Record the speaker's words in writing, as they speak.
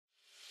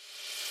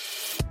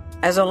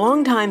As a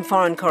longtime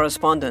foreign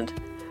correspondent,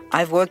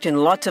 I've worked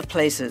in lots of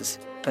places,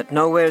 but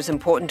nowhere as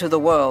important to the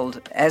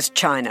world as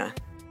China.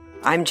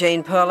 I'm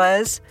Jane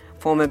Perlez,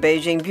 former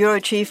Beijing bureau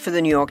chief for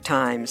the New York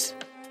Times.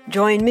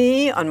 Join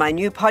me on my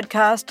new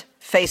podcast,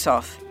 Face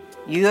Off,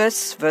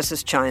 US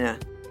versus China,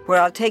 where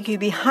I'll take you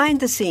behind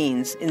the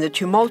scenes in the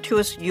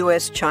tumultuous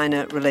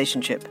US-China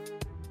relationship.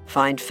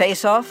 Find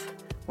Face Off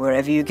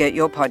wherever you get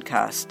your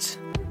podcasts.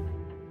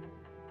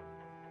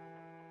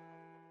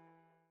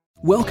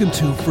 Welcome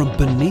to From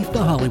Beneath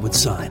the Hollywood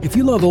Sign. If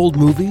you love old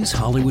movies,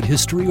 Hollywood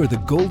history, or the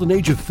golden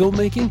age of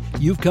filmmaking,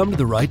 you've come to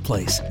the right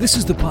place. This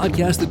is the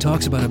podcast that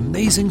talks about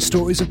amazing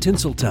stories of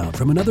Tinseltown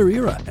from another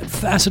era and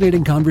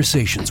fascinating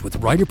conversations with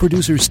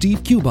writer-producer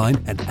Steve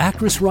Cubine and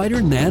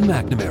actress-writer Nan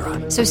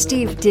McNamara. So,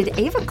 Steve, did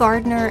Ava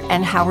Gardner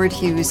and Howard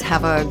Hughes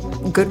have a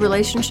good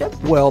relationship?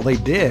 Well, they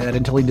did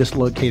until he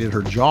dislocated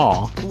her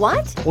jaw.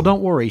 What? Well,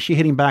 don't worry. She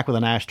hit him back with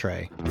an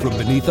ashtray. From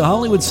Beneath the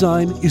Hollywood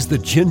Sign is the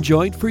gin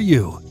joint for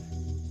you.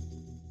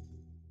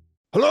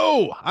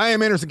 Hello, I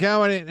am Anderson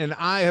Cowan, and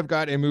I have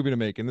got a movie to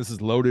make, and this is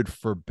Loaded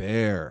for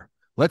Bear.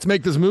 Let's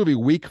make this movie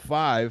week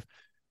 5,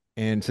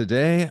 and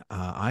today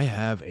I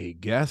have a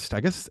guest.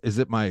 I guess it's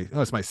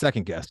my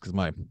second guest because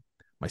my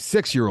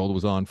 6-year-old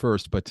was on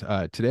first, but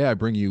today I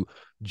bring you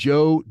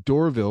Joe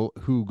Dorvil,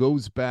 who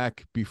goes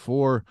back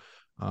before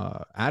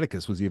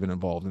Atticus was even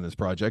involved in this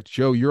project.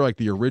 Joe, you're like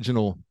the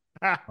original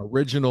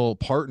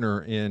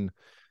partner in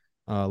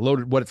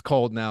what it's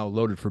called now,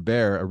 Loaded for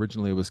Bear.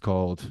 Originally it was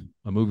called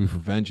A Movie for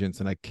Vengeance,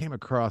 and I came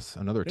across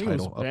another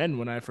title. It was Ben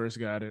when I first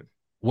got it.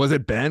 Was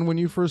it Ben when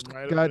you first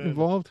got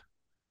involved?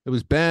 It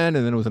was Ben,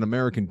 and then it was An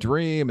American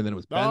Dream, and then it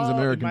was Ben's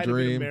American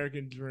Dream.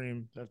 American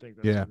Dream. I think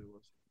that's what it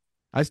was.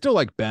 I still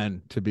like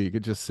Ben to be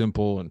just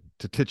simple and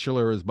to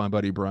titular, as my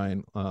buddy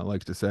Brian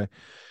likes to say.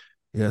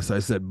 Yes, I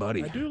said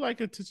buddy. I do like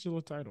a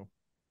titular title.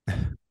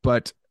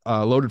 But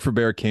Loaded for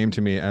Bear came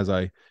to me as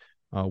I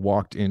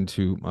walked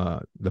into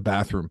the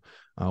bathroom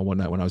one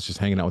night when I was just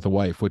hanging out with the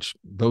wife, which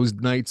those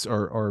nights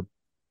are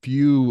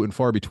few and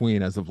far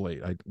between as of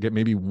late. I get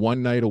maybe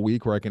one night a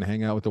week where I can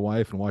hang out with the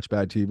wife and watch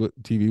bad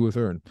TV with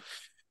her, and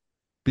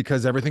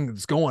because everything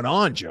that's going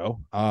on,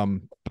 Joe. But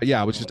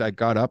yeah, I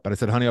got up and I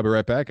said, honey, I'll be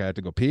right back. I had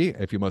to go pee,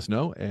 if you must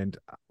know. And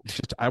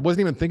I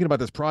wasn't even thinking about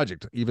this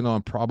project, even though I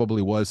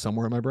probably was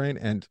somewhere in my brain.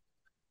 And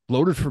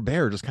Loaded for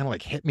Bear just kind of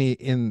like hit me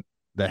in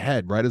the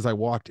head right as I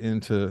walked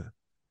into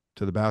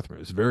the bathroom.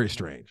 It was very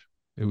strange.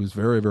 It was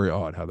very, very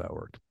odd how that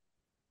worked.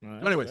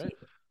 Anyways, great.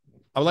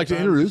 I would like to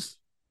introduce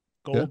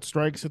Gold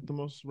strikes at the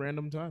most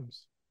random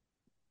times.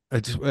 I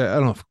don't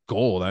know if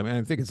gold. I mean,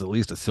 I think it's at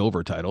least a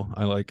silver title.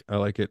 I like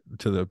it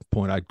to the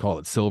point I'd call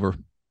it silver.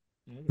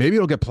 Maybe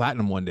it'll get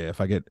platinum one day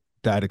if I get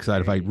that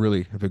excited.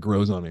 If it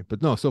grows on me.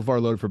 But no, so far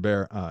Loaded for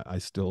Bear, I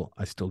still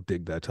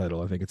dig that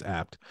title. I think it's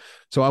apt.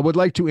 So I would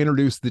like to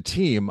introduce the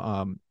team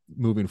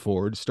moving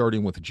forward,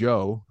 starting with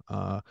Joe.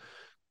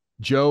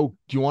 Joe,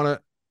 do you want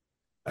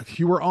to?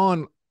 You were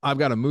on I've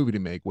Got a Movie to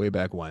Make way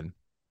back when.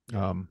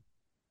 And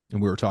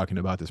we were talking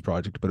about this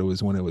project, but it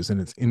was when it was in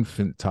its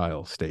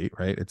infantile state,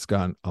 right? It's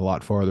gone a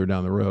lot farther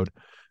down the road.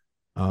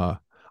 We have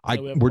a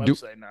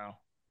website now.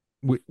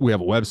 We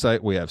have a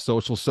website, we have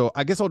social. So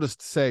I guess I'll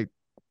just say,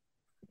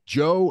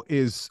 Joe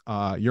is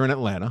you're in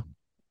Atlanta.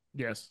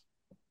 Yes.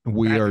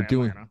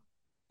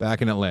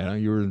 Back in Atlanta.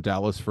 You were in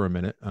Dallas for a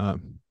minute.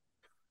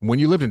 When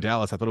you lived in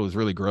Dallas, I thought it was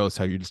really gross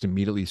how you just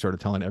immediately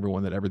started telling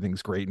everyone that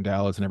everything's great in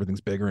Dallas and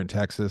everything's bigger in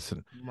Texas.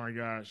 And oh my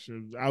gosh,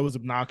 I was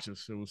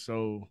obnoxious. It was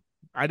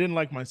I didn't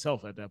like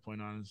myself at that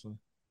point, honestly.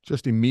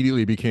 Just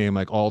immediately became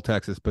like all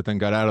Texas, but then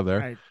got out of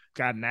there. I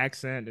got an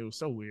accent. It was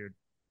so weird.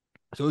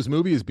 So this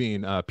movie is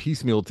being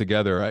piecemealed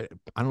together. I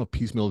don't know if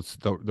piecemeal is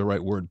the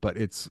right word, but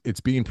it's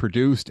being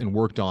produced and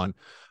worked on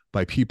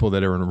by people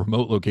that are in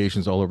remote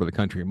locations all over the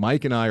country.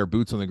 Mike and I are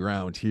boots on the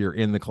ground here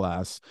in the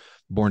class,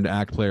 Born to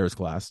Act Players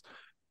class.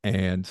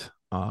 And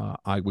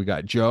we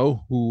got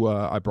Joe, who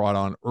I brought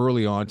on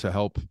early on to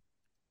help.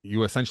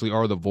 You essentially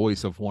are the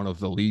voice of one of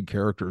the lead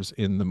characters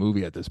in the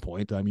movie at this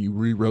point. I mean, you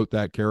rewrote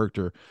that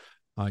character.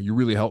 You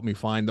really helped me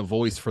find the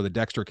voice for the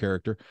Dexter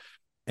character.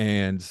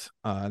 And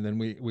then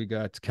we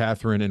got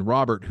Catherine and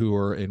Robert, who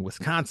are in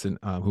Wisconsin,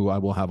 who I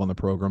will have on the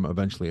program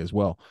eventually as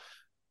well.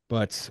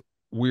 But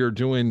we are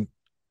doing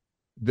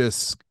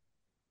this,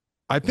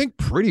 I think,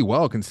 pretty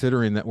well,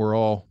 considering that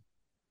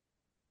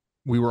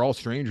we were all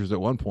strangers at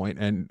one point,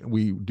 and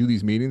we do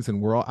these meetings,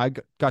 and I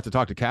got to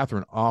talk to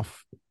Catherine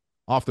off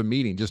the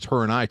meeting, just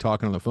her and I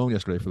talking on the phone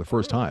yesterday for the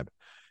first time.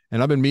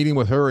 And I've been meeting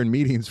with her in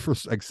meetings for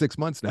like 6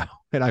 months now,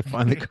 and I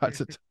finally got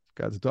to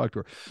talk to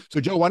her. So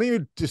Joe, why don't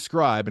you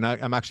describe, and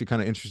I'm actually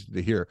kind of interested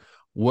to hear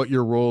what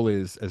your role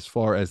is as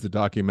far as the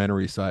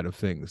documentary side of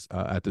things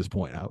at this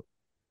point out.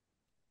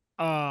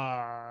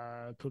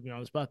 Put me on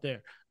the spot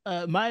there.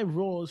 My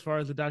role as far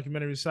as the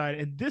documentary side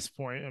at this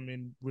point, I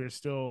mean, we're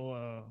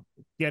still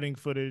getting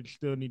footage,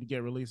 still need to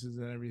get releases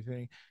and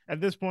everything. At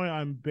this point,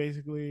 I'm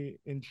basically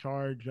in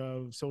charge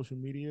of social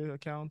media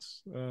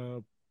accounts,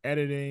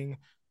 editing,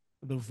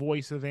 the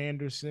voice of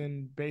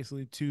Anderson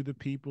basically to the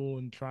people,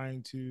 and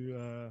trying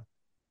to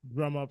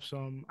drum up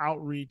some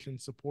outreach and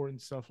support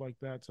and stuff like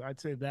that. So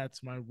I'd say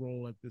that's my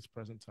role at this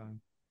present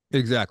time.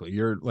 Exactly.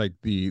 You're like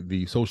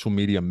the social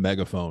media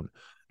megaphone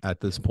at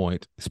this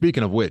point.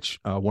 Speaking of which,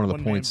 one of the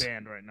One-man points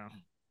band right now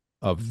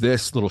of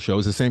this little show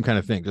is the same kind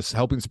of thing, just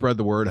helping spread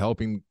the word,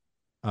 helping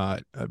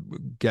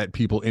get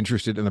people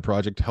interested in the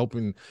project,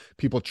 helping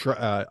people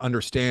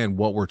understand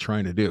what we're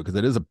trying to do, because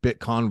it is a bit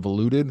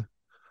convoluted,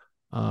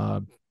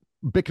 a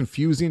bit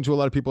confusing to a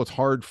lot of people. It's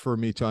hard for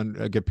me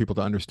to get people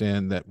to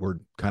understand that we're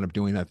kind of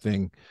doing that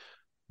thing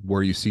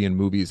where you see in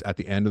movies at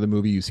the end of the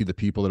movie, you see the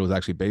people that it was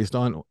actually based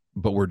on,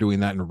 but we're doing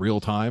that in real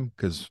time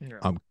because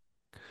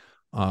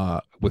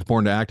with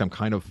Born to Act, I'm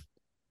kind of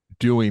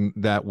doing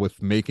that with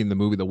making the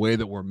movie the way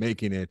that we're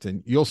making it,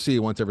 and you'll see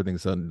once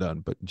everything's said and done.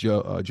 But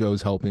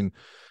Joe's helping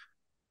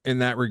in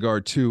that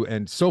regard too,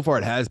 and so far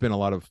it has been a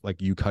lot of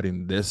like you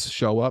cutting this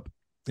show up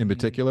in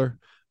particular.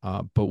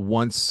 But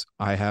once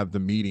I have the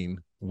meeting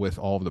with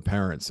all of the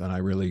parents and I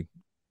really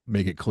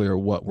make it clear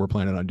what we're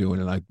planning on doing,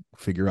 and I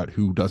figure out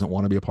who doesn't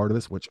want to be a part of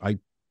this, which I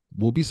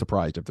will be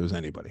surprised if there's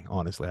anybody.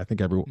 Honestly, I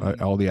think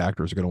all the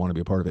actors are going to want to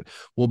be a part of it.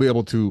 We'll be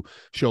able to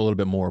show a little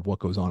bit more of what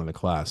goes on in the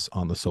class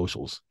on the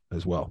socials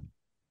as well.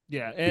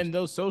 Yeah, and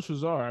those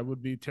socials are, I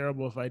would be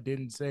terrible if I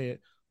didn't say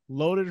it,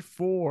 loaded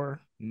for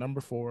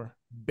number 4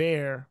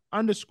 bear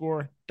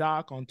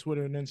 _doc on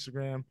Twitter and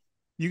Instagram.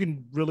 You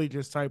can really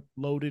just type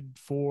loaded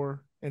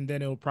for and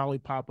then it'll probably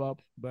pop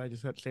up, but I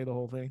just have to say the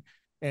whole thing.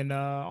 And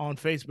on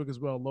Facebook as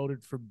well,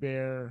 loaded for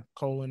bear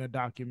a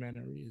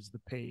documentary is the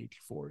page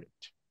for it.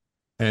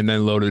 And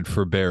then loaded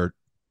for bear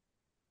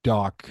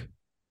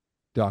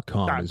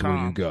doc.com is where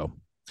you go.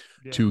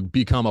 Yeah. To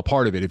become a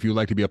part of it. If you'd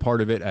like to be a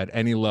part of it at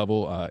any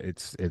level,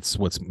 it's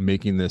what's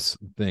making this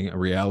thing a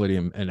reality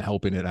and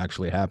helping it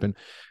actually happen.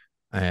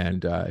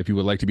 And if you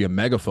would like to be a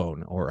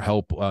megaphone or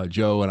help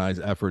Joe and I's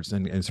efforts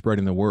in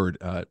spreading the word,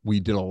 we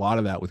did a lot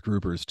of that with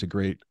groupers to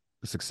great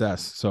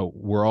success. So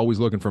we're always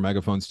looking for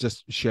megaphones,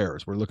 just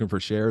shares. We're looking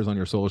for shares on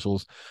your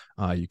socials.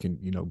 You can,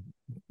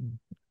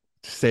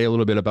 say a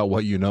little bit about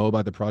what you know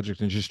about the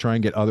project and just try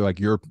and get other, like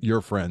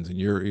your friends and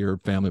your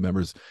family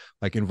members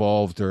like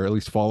involved or at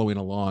least following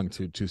along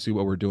to see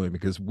what we're doing,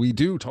 because we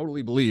do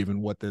totally believe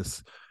in what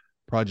this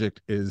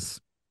project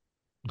is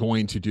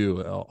going to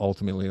do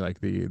ultimately, like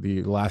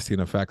the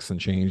lasting effects and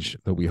change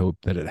that we hope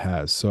that it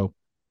has. So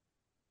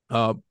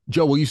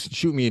Joe, will you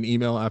shoot me an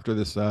email after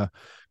this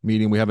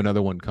meeting? We have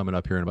another one coming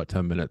up here in about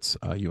 10 minutes,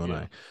 you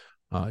and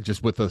I,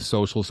 just with the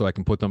social, so I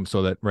can put them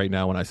so that right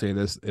now when I say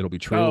this, it'll be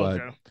true.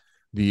 Okay.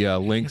 The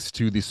links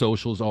to the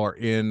socials are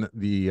in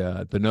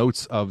the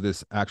notes of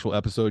this actual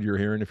episode you're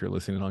hearing if you're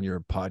listening on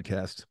your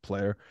podcast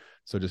player.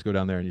 So just go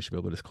down there and you should be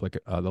able to just click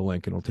the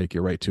link and it'll take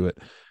you right to it.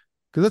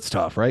 Because it's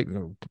tough, right?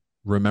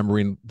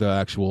 Remembering the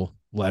actual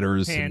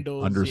letters,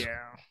 handles,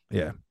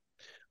 yeah.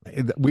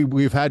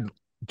 We've had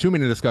too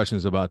many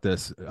discussions about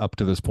this up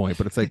to this point,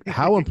 but it's like,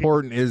 how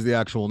important is the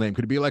actual name?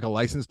 Could it be like a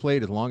license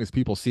plate as long as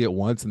people see it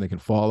once and they can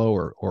follow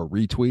or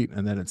retweet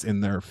and then it's in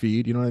their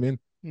feed? You know what I mean?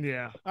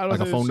 Yeah, like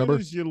a phone number.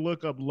 As you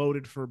look up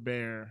loaded for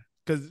bear,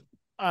 because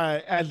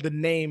as the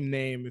name,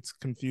 it's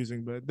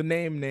confusing, but the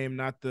name,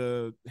 not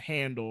the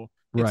handle,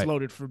 it's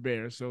loaded for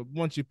bear. So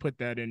once you put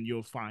that in,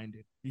 you'll find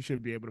it. You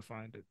should be able to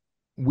find it.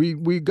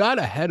 We got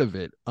ahead of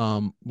it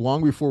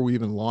long before we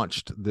even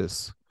launched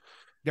this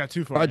got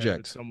too far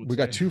project. We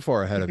got too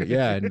far ahead of it.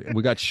 Yeah, and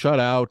we got shut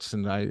out,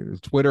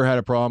 and Twitter had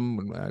a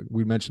problem.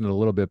 We mentioned it a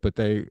little bit, but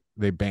they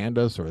banned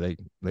us or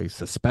they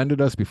suspended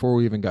us before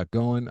we even got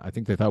going. I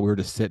think they thought we were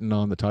just sitting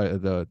on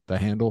the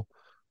handle.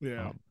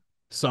 Yeah.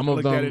 Some of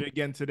them looked at it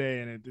again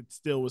today, and it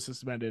still was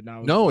suspended.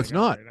 Now no, it's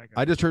not.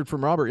 I just heard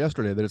from Robert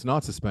yesterday that it's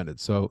not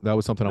suspended. So that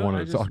was something I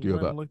wanted to talk to you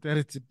about. I looked at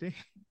it today.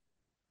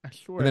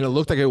 And then it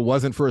looked like it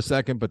wasn't for a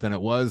second, but then it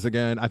was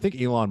again. I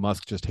think Elon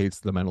Musk just hates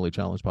the mentally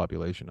challenged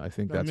population. I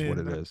think that's what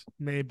it is.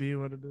 Maybe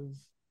what it is.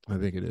 I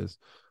think it is.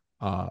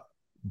 But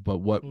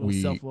what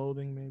we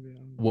self-loathing maybe.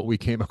 What we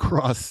came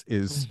across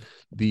is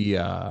the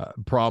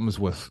problems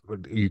with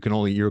you can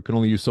only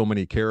use so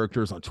many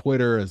characters on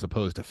Twitter as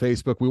opposed to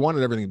Facebook. We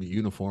wanted everything to be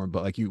uniform,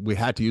 but we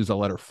had to use the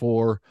letter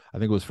 4. I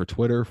think it was for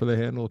Twitter for the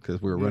handle because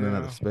we were running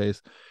out of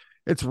space.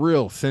 It's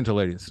real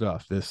scintillating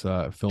stuff. This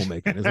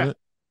filmmaking, isn't it?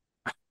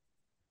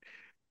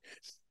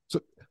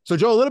 So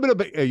Joe, a little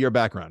bit of your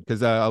background,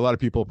 because a lot of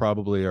people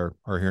probably are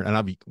here, and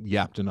I've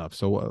yapped enough.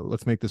 So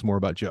let's make this more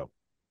about Joe.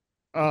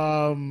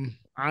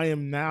 I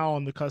am now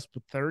on the cusp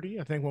of 30.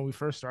 I think when we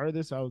first started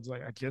this, I was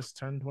like, I just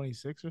turned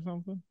 26 or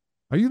something.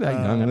 Are you that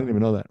young? I didn't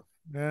even know that.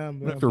 Yeah,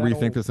 I have to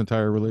rethink this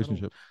entire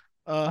relationship.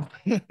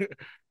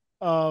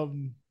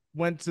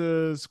 Went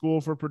to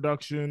school for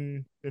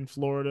production in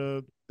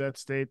Florida, that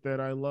state that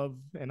I love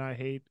and I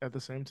hate at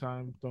the same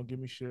time. Don't give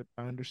me shit.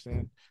 I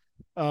understand.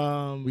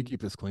 We keep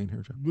this clean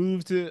here, Joe.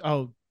 Moved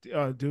to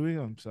do we?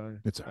 I'm sorry.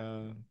 It's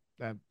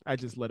I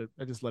just let it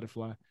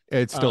fly.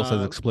 It still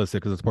says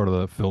explicit because it's part of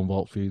the Film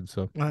Vault feed,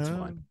 so it's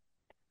fine.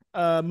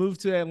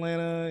 Moved to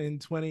Atlanta in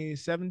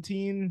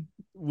 2017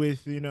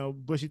 with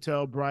bushy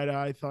tail, bright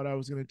eye. Thought I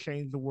was going to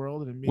change the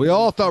world, and we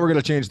all thought we were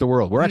going to change the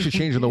world. We're actually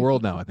changing the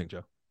world now, I think,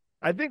 Joe.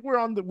 I think we're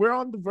on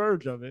the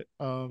verge of it.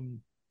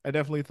 I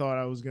definitely thought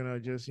I was gonna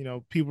just,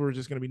 people were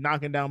just gonna be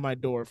knocking down my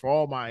door for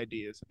all my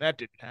ideas. That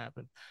didn't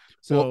happen.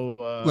 Well,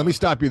 So let me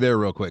stop you there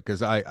real quick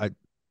because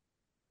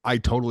I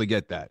totally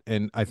get that.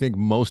 And I think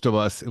most of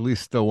us, at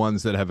least the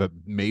ones that have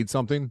made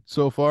something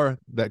so far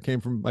that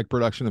came from like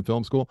production and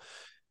film school,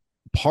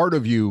 part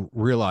of you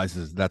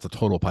realizes that's a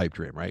total pipe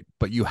dream, right?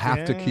 But you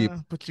have to keep,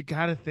 but you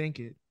gotta think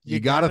it. you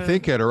got to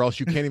think it, or else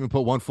you can't even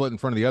put one foot in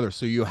front of the other.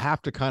 So you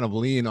have to kind of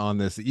lean on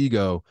this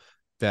ego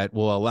that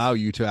will allow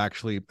you to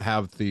actually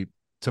have the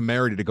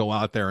temerity to go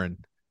out there and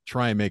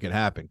try and make it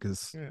happen.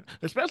 Because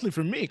especially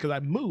for me, because I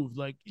moved,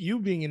 like you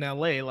being in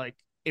LA, like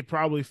it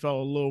probably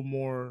felt a little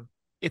more,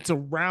 it's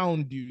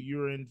around you.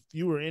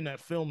 You were in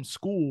that film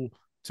school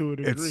to a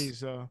degree.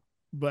 So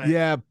but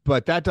yeah,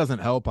 but that doesn't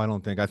help. I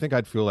don't think. I think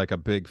I'd feel like a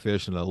big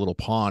fish in a little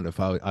pond if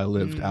I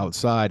lived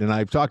outside. And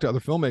I've talked to other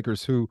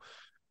filmmakers who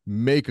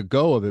make a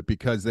go of it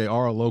because they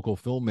are a local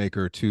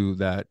filmmaker to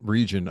that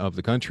region of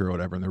the country or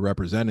whatever, and they're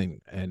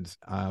representing. And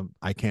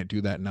I can't do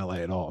that in LA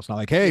at all. It's not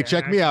like, hey,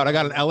 check me out. I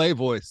got an LA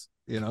voice.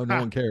 No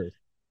one cares.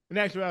 In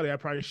actuality, I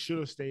probably should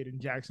have stayed in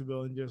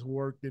Jacksonville and just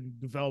worked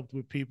and developed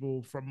with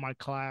people from my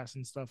class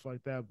and stuff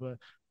like that. But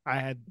I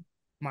had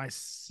my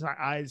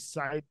eyes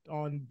sight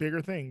on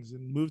bigger things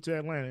and moved to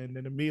Atlanta, and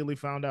then immediately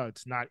found out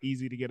it's not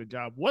easy to get a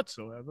job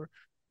whatsoever.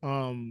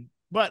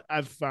 But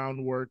I've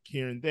found work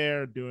here and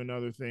there, doing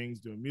other things,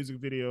 doing music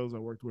videos. I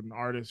worked with an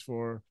artist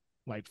for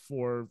like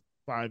 4 or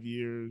 5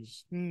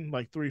 years,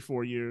 like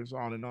 3-4 years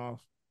on and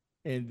off.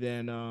 And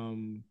then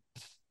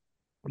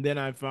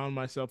I found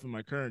myself in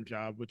my current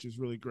job, which is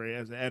really great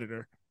as an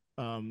editor.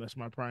 That's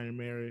my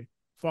primary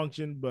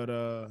function. But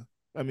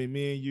I mean,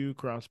 me and you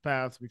crossed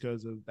paths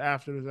because of the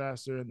After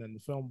Disaster and then the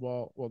film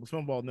ball. Well, the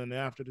film ball and then the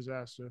After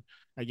Disaster.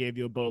 I gave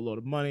you a boatload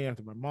of money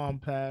after my mom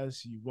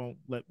passed. You won't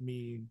let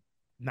me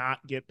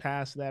not get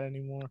past that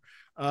anymore.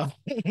 I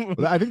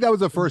think that was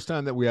the first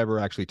time that we ever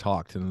actually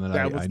talked, and then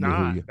I knew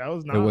who you. That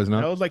was not. It was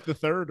not. That was like the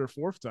 3rd or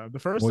 4th time. The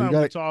first time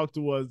we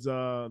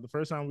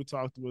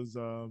talked was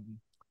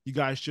you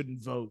guys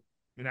shouldn't vote,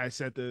 and I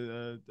said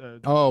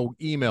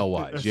email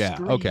wise, yeah,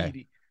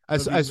 okay.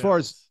 As far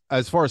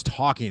as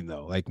talking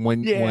though, like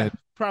when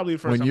probably the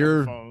first when time your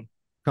on the phone.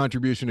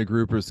 Contribution to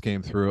groupers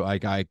came through,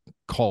 like I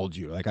called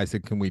you, like I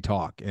said, can we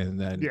talk? And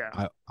then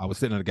I was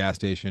sitting at a gas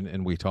station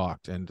and we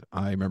talked, and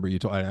I remember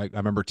I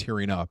remember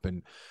tearing up,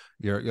 and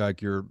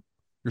your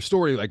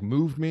story like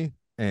moved me,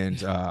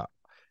 and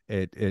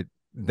it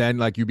then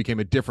like you became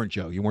a different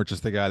Joe. You weren't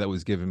just the guy that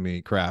was giving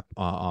me crap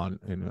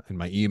in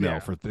my email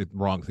for the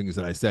wrong things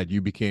that I said.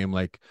 You became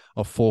like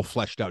a full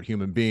fleshed out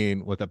human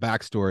being with a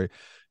backstory.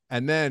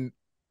 And then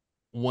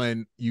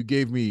when you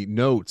gave me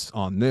notes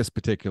on this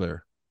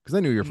particular, because I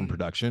knew you're from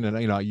production, and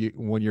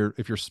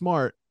if you're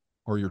smart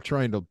or you're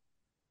trying to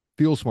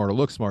feel smart or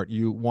look smart,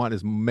 you want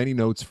as many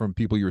notes from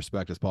people you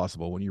respect as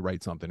possible when you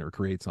write something or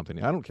create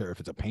something. I don't care if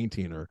it's a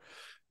painting or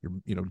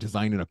you're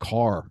designing a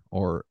car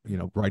or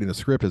writing a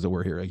script, as it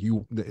were here. Like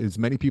as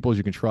many people as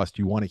you can trust,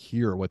 you want to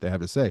hear what they have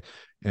to say,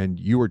 and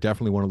you were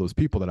definitely one of those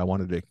people that I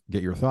wanted to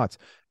get your thoughts.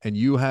 And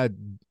you had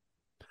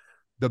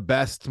the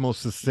best,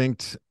 most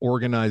succinct,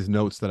 organized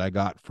notes that I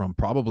got from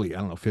probably, I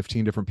don't know,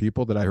 15 different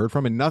people that I heard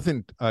from, and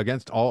nothing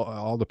against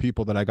all the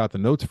people that I got the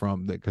notes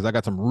from, because I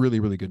got some really,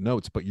 really good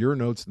notes, but your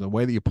notes and the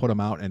way that you put them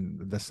out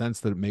and the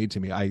sense that it made to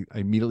me, I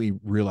immediately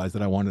realized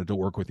that I wanted to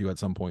work with you at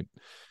some point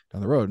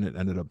down the road, and it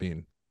ended up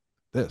being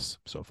this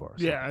so far.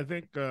 So. Yeah, I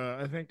think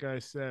I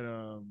said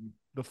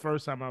the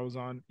first time I was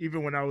on,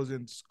 even when I was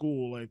in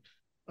school, like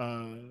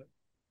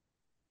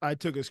I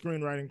took a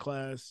screenwriting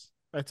class.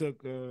 I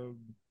took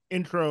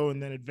intro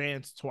and then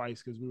advanced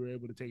twice because we were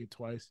able to take it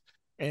twice.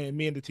 And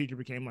me and the teacher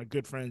became like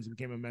good friends. He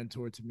became a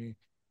mentor to me.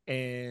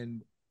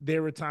 And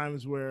there were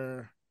times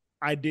where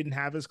I didn't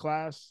have his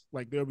class.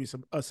 Like there would be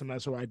a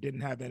semester where I didn't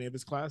have any of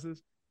his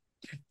classes.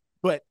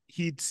 But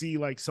he'd see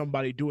like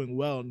somebody doing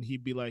well and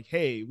he'd be like,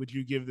 hey, would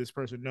you give this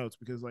person notes?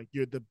 Because like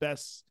you're the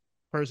best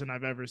person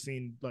I've ever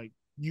seen. Like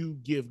you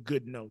give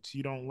good notes.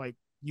 You don't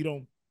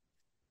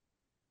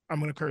I'm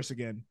going to curse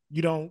again.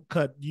 You don't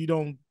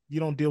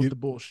deal with the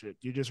bullshit.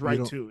 You just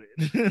write to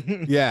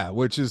it. Yeah,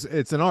 which is,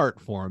 it's an art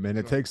form, and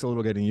it takes a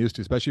little getting used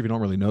to, especially if you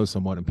don't really know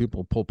someone and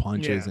people pull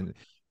punches. And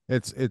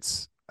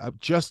it's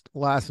just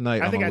last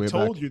night. I think I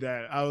told you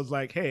that. I was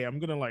like, hey, I'm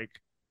gonna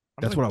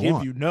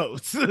give you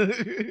notes.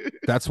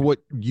 That's what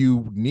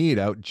you need.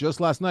 Out just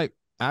last night,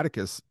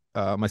 Atticus,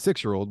 my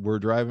 6-year-old, we're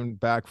driving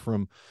back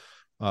from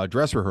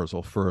dress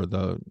rehearsal for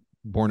the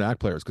Born to Act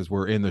players, because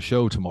we're in the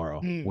show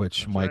tomorrow,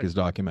 which Mike is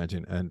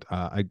documenting. And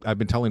I've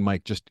been telling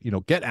Mike, just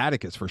get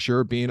Atticus for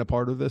sure being a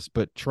part of this,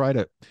 but try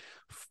to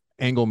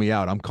angle me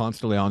out. I'm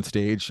constantly on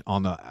stage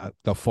on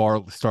the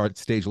far start,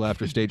 stage left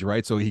or stage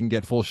right, so he can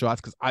get full shots,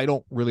 because I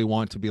don't really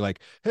want to be like,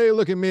 hey,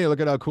 look at me, look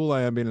at how cool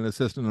I am being an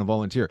assistant and a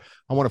volunteer.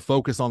 I want to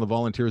focus on the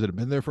volunteers that have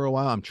been there for a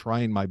while. I'm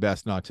trying my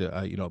best not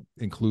to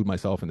include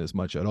myself in this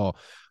much at all,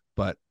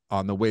 but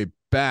on the way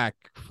back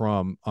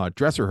from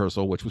dress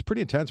rehearsal, which was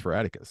pretty intense for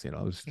Atticus. You know,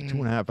 it was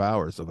 2.5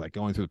 hours of like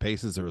going through the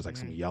paces. There was like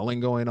some yelling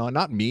going on,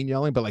 not mean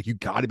yelling, but like, you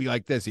got to be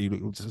like this.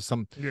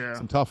 Some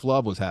tough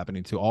love was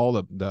happening to all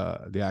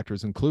the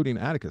actors, including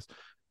Atticus.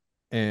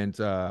 And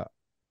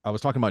I was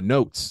talking about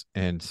notes,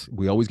 and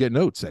we always get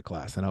notes at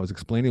class. And I was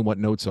explaining what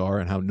notes are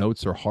and how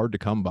notes are hard to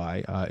come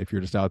by if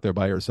you're just out there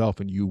by yourself,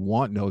 and you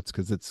want notes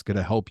because it's going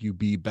to help you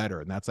be better.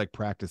 And that's like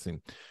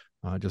practicing.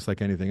 Just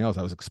like anything else.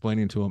 I was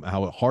explaining to him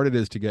how hard it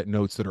is to get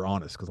notes that are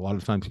honest, because a lot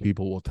of times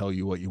people will tell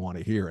you what you want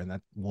to hear, and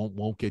that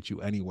won't get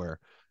you anywhere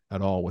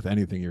at all with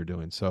anything you're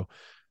doing. So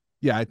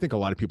yeah, I think a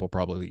lot of people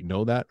probably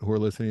know that who are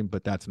listening,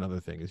 but that's another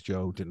thing is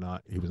Joe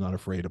he was not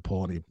afraid to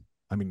pull any,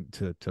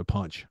 to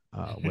punch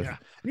with, you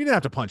didn't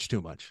have to punch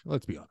too much.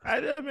 Let's be honest.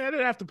 I didn't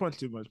have to punch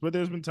too much, but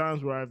there's been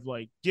times where I've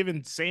like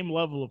given same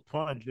level of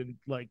punch and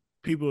like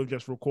people have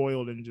just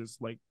recoiled and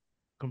just like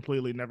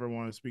completely never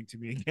want to speak to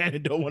me again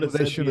and don't want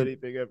to say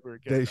anything ever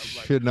again. They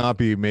should not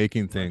be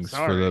making things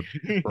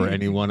for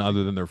anyone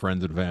other than their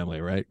friends and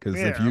family, right? Because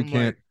if you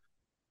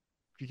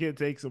can't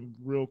take some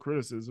real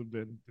criticism,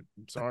 then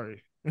I'm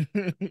sorry.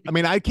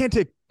 I can't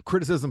take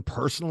criticism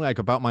personally, like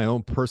about my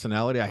own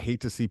personality. I hate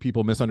to see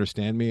people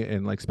misunderstand me,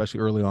 and like especially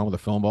early on with the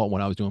film vault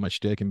when I was doing my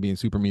shtick and being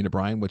super mean to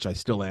Brian, which I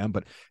still am.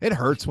 But it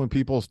hurts when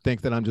people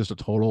think that I'm just a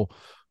total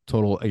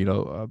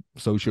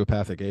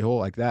sociopathic a-hole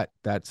like that.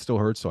 That still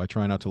hurts. So I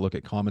try not to look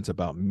at comments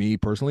about me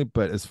personally,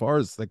 but as far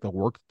as like the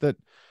work that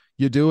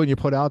you do and you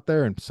put out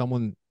there and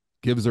someone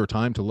gives their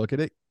time to look at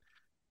it,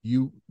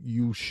 you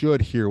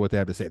should hear what they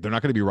have to say. They're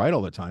not going to be right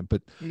all the time,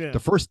 but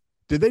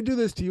did they do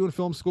this to you in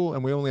film school?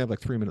 And we only have like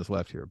 3 minutes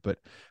left here, but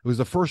it was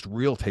the first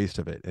real taste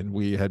of it. And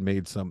we had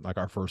made some, like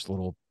our first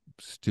little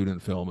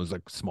student film. It was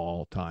like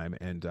small time,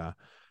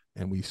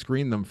 and we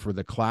screened them for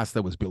the class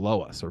that was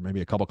below us, or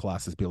maybe a couple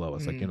classes below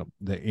us, like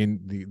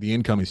the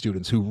incoming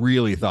students who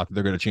really thought that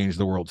they're going to change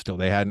the world. Still,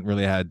 they hadn't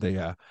really had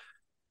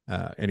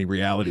any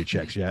reality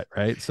checks yet,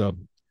 right? So,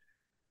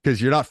 because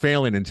you're not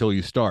failing until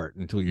you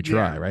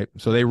try, right?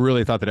 So they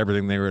really thought that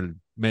everything they were to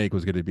make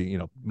was going to be,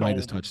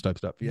 Midas touch type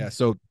stuff. Yeah.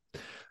 So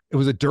it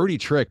was a dirty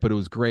trick, but it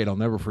was great. I'll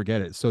never forget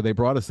it. So they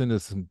brought us into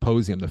this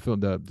symposium.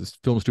 The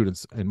film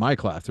students in my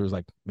class, there was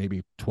like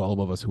maybe 12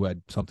 of us who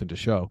had something to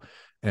show.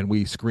 And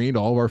we screened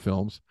all of our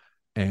films,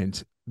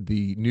 and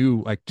the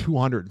new like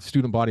 200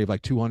 student body of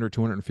like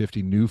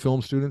 250 new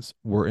film students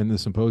were in the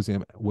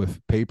symposium with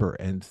paper,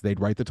 and they'd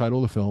write the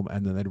title of the film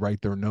and then they'd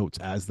write their notes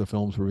as the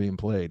films were being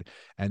played.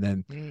 And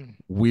then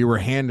we were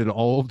handed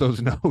all of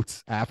those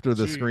notes after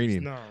the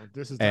screening. No,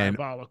 this is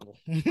diabolical.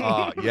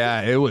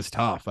 Yeah, it was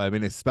tough.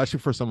 Especially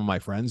for some of my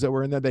friends that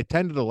were in there, they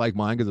tended to like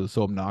mine because it was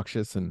so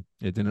obnoxious and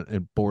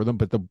it bore them.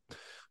 But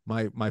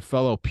my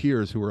fellow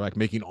peers who were like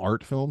making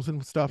art films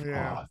and stuff,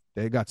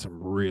 they got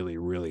some really,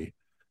 really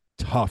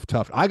tough.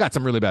 I got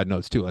some really bad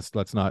notes too.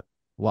 Let's not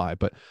lie.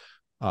 But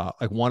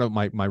like one of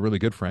my really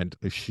good friend,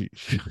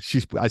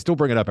 she's I still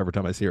bring it up every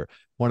time I see her.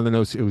 One of the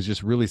notes, it was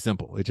just really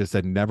simple. It just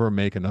said, "Never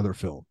make another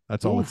film."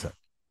 That's all it said.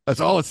 That's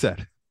all it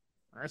said.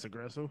 That's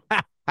aggressive.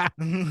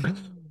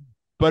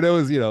 But it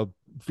was,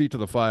 feet to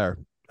the fire.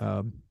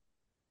 It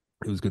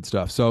was good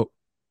stuff. So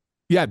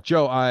yeah,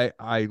 Joe,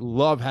 I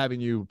love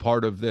having you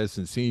part of this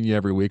and seeing you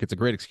every week. It's a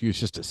great excuse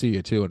just to see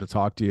you too and to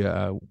talk to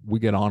you. We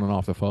get on and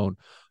off the phone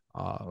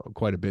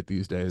quite a bit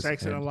these days.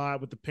 Texting a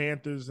lot with the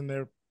Panthers and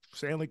their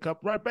Stanley Cup,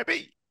 right,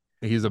 baby?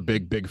 He's a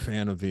big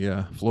fan of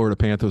the Florida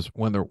Panthers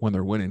when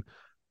they're winning.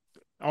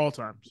 All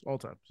times.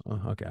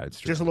 Okay, it's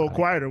true. Just a little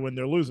quieter when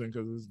they're losing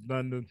because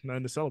there's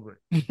none to celebrate.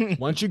 Why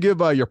don't you give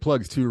your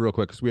plugs too real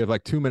quick, because we have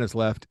like 2 minutes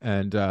left,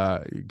 and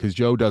because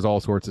Joe does all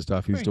sorts of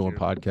stuff. He's doing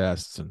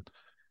podcasts, and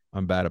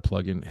I'm bad at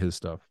plugging his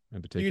stuff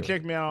in particular. You can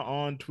check me out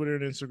on Twitter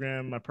and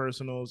Instagram. My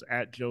personals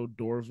at Joe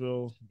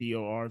Dorvil,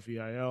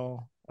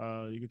 Dorvil.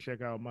 You can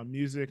check out my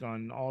music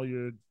on all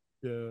your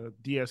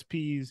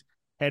DSPs.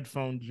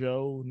 Headphone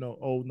Joe, no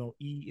O, no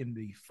E in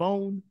the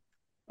phone.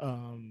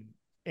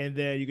 And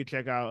then you can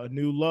check out A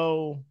New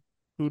Low,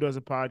 Who Does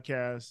a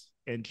Podcast,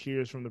 and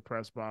Cheers from the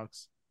Press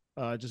Box.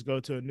 Just go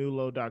to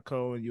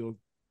anewlow.co and you'll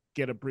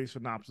get a brief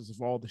synopsis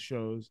of all the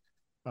shows.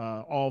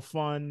 All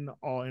fun,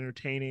 all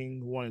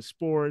entertaining. One is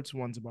sports,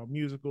 one's about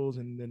musicals,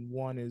 and then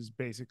one is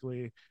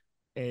basically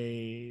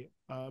a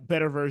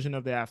better version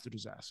of the After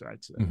Disaster,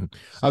 I'd say.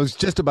 I was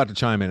just about to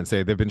chime in and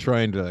say they've been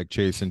trying to like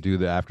chase and do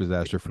the After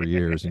Disaster for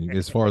years, and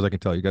as far as I can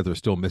tell, you guys are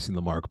still missing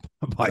the mark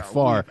by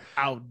far.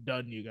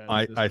 Outdone you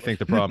guys. I think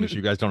the problem is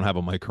you guys don't have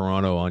a Mike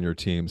Carano on your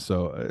team,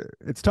 so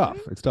it's tough.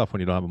 It's tough when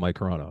you don't have a Mike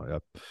Carano.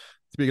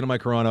 Speaking of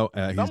Mike Carano,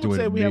 he's doing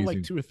amazing. We have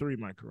like 2 or 3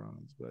 Mike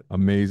Caranos, but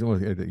amazing.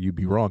 Well, you'd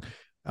be wrong.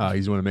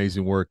 He's doing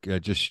amazing work.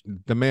 Just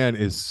the man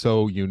is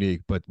so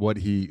unique, but what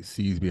he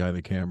sees behind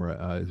the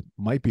camera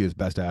might be his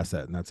best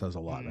asset, and that says a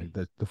lot. Like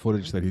the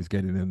footage that he's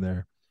getting in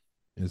there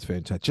is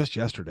fantastic. Just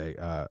yesterday,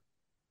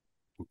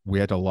 we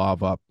had to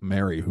lob up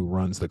Mary, who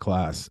runs the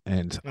class.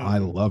 And I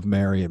love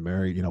Mary, and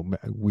Mary,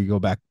 we go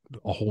back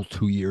a whole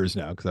 2 years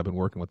now because I've been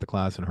working with the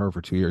class and her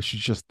for 2 years.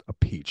 She's just a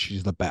peach.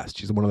 She's the best.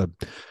 She's one of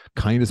the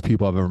kindest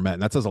people I've ever met.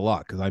 And that says a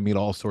lot because I meet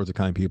all sorts of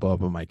kind people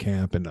up at my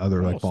camp and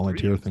other like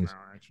volunteer things. Now,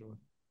 actually.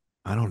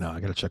 I don't know. I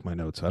got to check my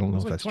notes. I don't know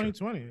if that's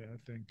 2020, true. I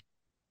think.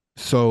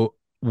 So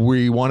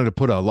we wanted to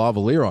put a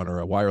lavalier on her,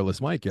 a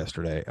wireless mic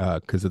yesterday,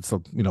 because it's a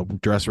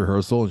dress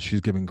rehearsal and she's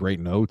giving great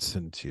notes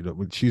and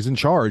she's in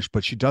charge,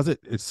 but she does it.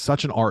 It's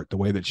such an art the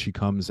way that she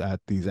comes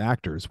at these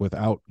actors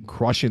without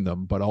crushing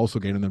them, but also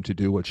getting them to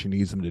do what she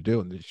needs them to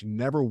do. And she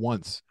never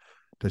once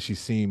does she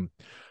seem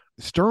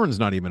stern's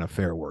not even a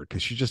fair word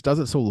because she just does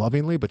it so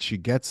lovingly, but she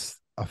gets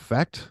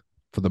effect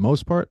for the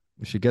most part.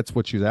 She gets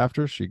what she's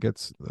after. She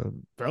gets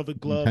velvet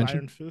glove,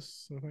 iron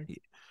fists. I think.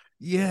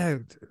 Yeah.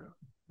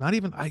 Not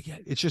even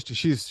it's just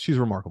she's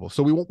remarkable.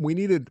 So we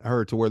needed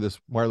her to wear this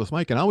wireless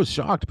mic, and I was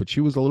shocked, but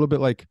she was a little bit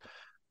like,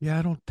 yeah,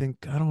 I don't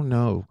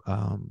know.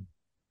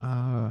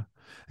 And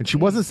she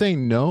wasn't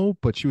saying no,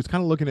 but she was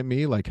kind of looking at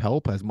me like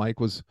help as Mike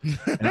was.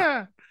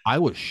 I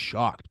was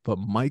shocked. But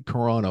Mike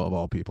Carano, of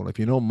all people, and if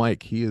you know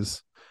Mike, he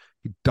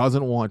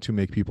doesn't want to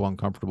make people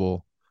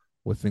uncomfortable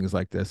with things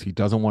like this. He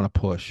doesn't want to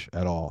push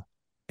at all.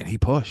 And he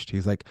pushed.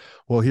 He's like,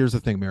 well, here's the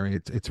thing, Mary.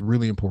 It's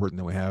really important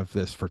that we have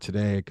this for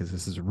today because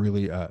this is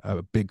really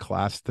a big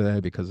class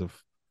today because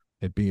of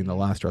it being the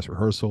last dress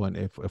rehearsal. And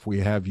if we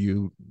have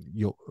you'll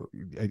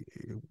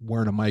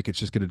wearing a mic, it's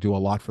just going to do a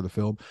lot for the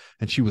film.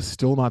 And she was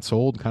still not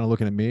sold, kind of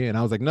looking at me. And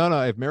I was like, no,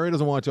 if Mary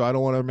doesn't want to, I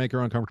don't want to make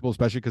her uncomfortable,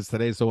 especially because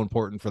today is so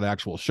important for the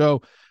actual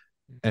show.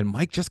 And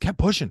Mike just kept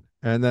pushing.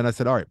 And then I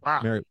said, all right, wow.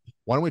 Mary,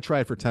 why don't we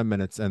try it for 10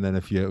 minutes? And then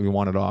if you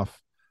want it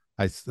off,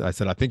 I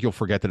said, I think you'll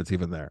forget that it's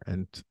even there.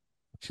 And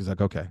she's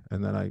like, okay.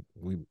 And then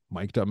we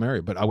mic'd up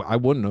Mary, but I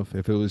wouldn't have.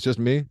 If it was just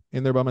me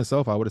in there by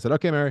myself, I would have said,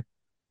 okay, Mary.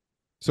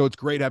 So it's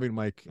great having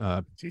Mike.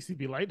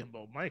 TCB Lightning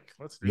Bolt, Mike.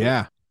 Let's do it.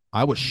 Yeah.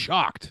 I was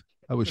shocked.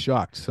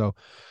 So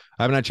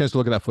I haven't had a chance to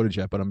look at that footage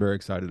yet, but I'm very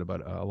excited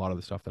about a lot of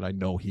the stuff that I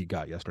know he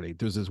got yesterday.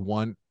 There's this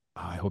one,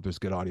 I hope there's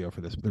good audio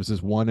for this, but there's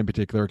this one in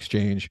particular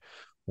exchange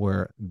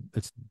where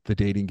it's the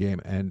dating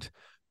game. And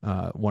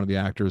one of the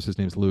actors, his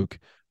name's Luke.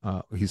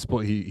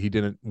 He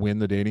didn't win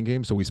the dating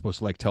game, so he's supposed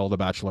to like tell the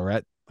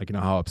Bachelorette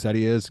how upset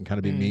he is and kind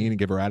of be mean and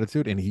give her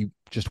attitude, and he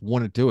just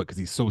wouldn't do it because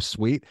he's so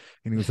sweet.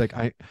 And he was like,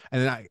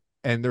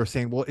 and they're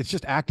saying, well, it's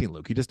just acting,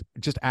 Luke. You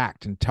just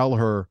act and tell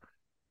her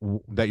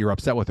that you're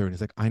upset with her. And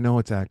he's like, I know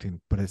it's acting,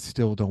 but I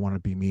still don't want to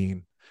be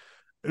mean.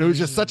 And it was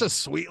just such a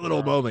sweet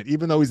little moment,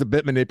 even though he's a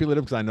bit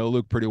manipulative because I know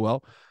Luke pretty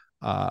well.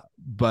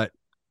 But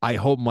I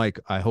hope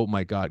Mike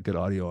got good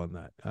audio on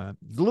that.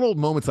 The little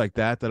moments like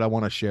that I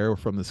want to share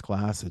from this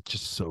class. It's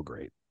just so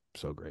great.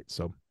 So great.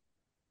 So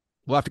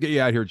we'll have to get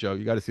you out here, Joe.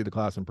 You got to see the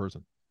class in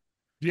person.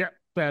 Yeah,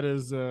 that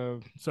is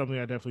something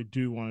I definitely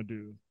do want to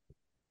do.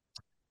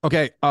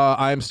 Okay,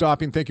 I am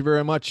stopping. Thank you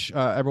very much,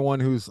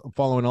 everyone who's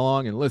following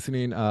along and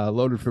listening.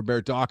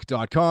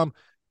 Loadedforbeardoc.com.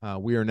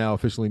 We are now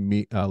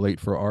officially late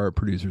for our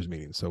producers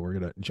meeting, so we're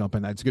gonna jump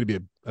in. It's gonna be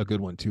a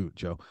good one too,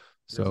 Joe.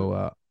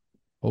 So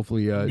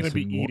hopefully, I'm gonna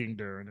be eating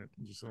during it.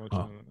 Just to let you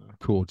know.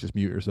 Cool. Just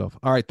mute yourself.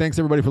 All right. Thanks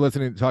everybody for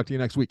listening. Talk to you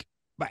next week.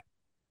 Bye.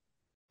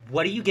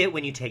 What do you get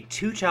when you take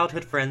two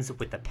childhood friends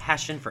with a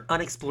passion for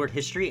unexplored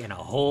history and a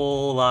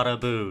whole lot of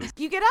booze?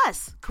 You get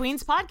us,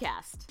 Queen's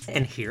Podcast.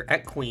 And here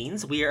at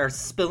Queen's, we are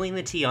spilling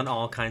the tea on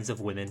all kinds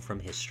of women from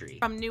history.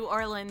 From New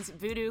Orleans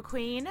voodoo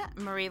queen,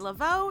 Marie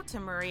Laveau,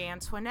 to Marie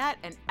Antoinette,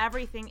 and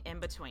everything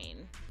in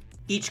between.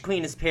 Each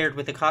queen is paired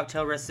with a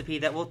cocktail recipe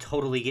that will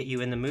totally get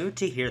you in the mood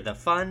to hear the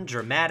fun,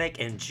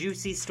 dramatic, and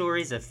juicy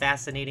stories of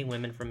fascinating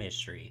women from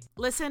history.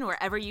 Listen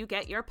wherever you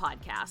get your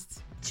podcasts.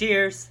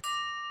 Cheers!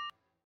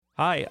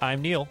 Hi,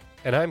 I'm Neil.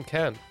 And I'm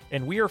Ken.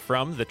 And we are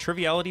from the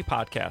Triviality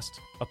Podcast,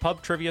 a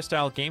pub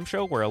trivia-style game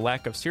show where a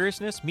lack of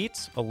seriousness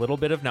meets a little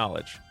bit of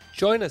knowledge.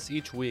 Join us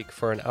each week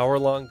for an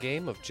hour-long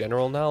game of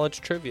general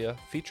knowledge trivia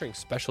featuring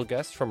special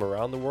guests from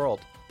around the world,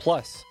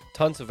 plus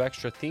tons of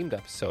extra themed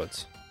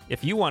episodes.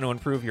 If you want to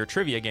improve your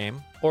trivia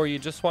game, or you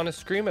just want to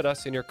scream at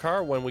us in your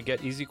car when we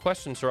get easy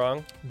questions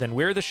wrong, then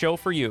we're the show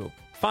for you.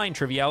 Find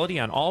Triviality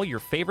on all your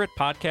favorite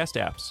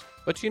podcast apps.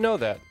 But you know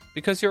that,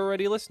 because you're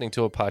already listening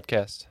to a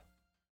podcast.